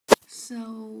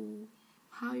So,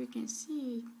 how you can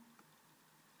see,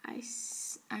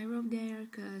 I wrote there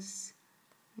because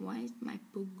why is my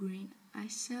poop green? I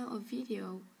saw a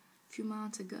video a few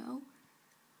months ago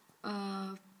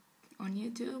on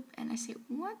YouTube, and I said,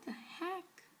 what the heck?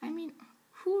 I mean,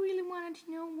 who really wanted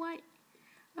to know why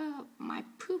my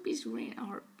poop is green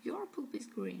or your poop is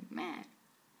green? Man,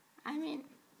 I mean,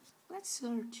 let's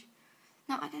search.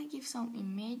 Now I'm gonna give some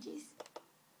images,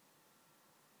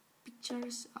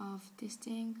 pictures of this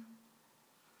thing.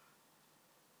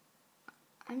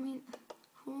 I mean,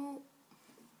 who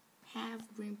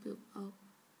have green poop?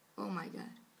 Oh my god.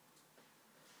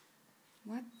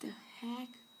 What the heck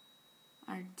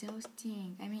are those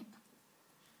things? I mean,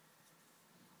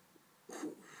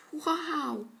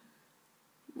 wow.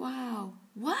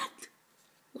 What?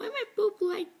 Why my poop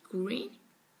like green?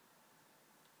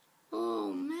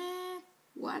 Oh man,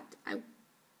 what?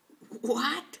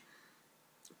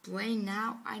 Play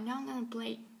now? I'm not gonna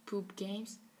play poop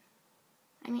games.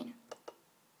 I mean,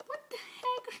 what the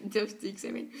heck are those things?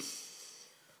 I mean,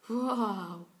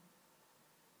 wow.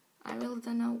 I really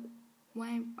don't know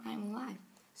why I'm alive.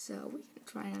 So we can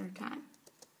try another time.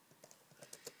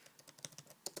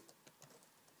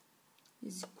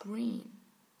 It's green.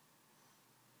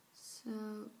 So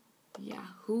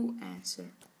Yahoo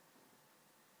answer.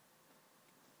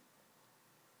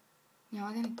 Now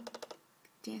I'm gonna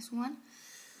guess one.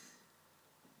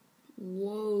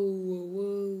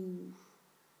 Whoa.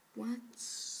 What?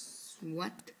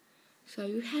 So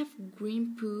you have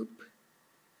green poop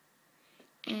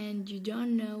and you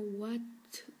don't know what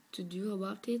to do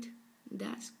about it?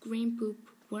 Does green poop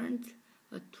warrant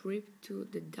a trip to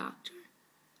the doctor?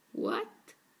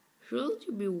 What? Should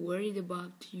you be worried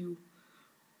about you?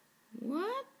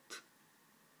 What?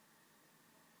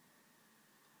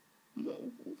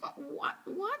 What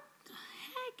the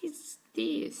heck is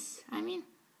this? I mean,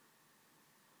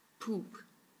 poop.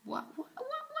 What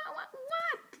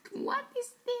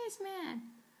is this, man?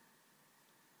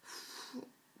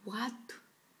 What?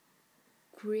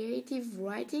 Creative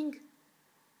writing?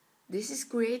 This is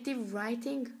creative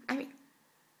writing? I mean,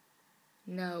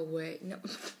 no way, no,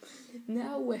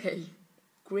 no way.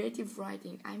 Creative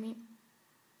writing, I mean,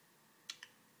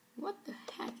 what the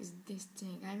heck is this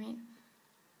thing? I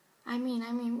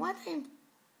mean, what I'm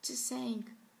just saying,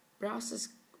 browsers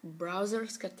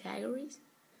categories?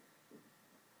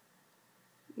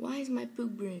 Why is my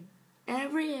poop green?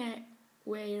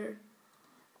 Everywhere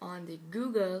on the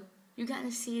Google, you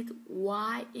gonna see it.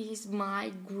 Why is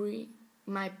my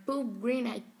poop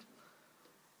green?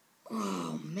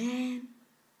 Oh man,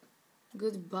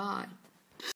 goodbye.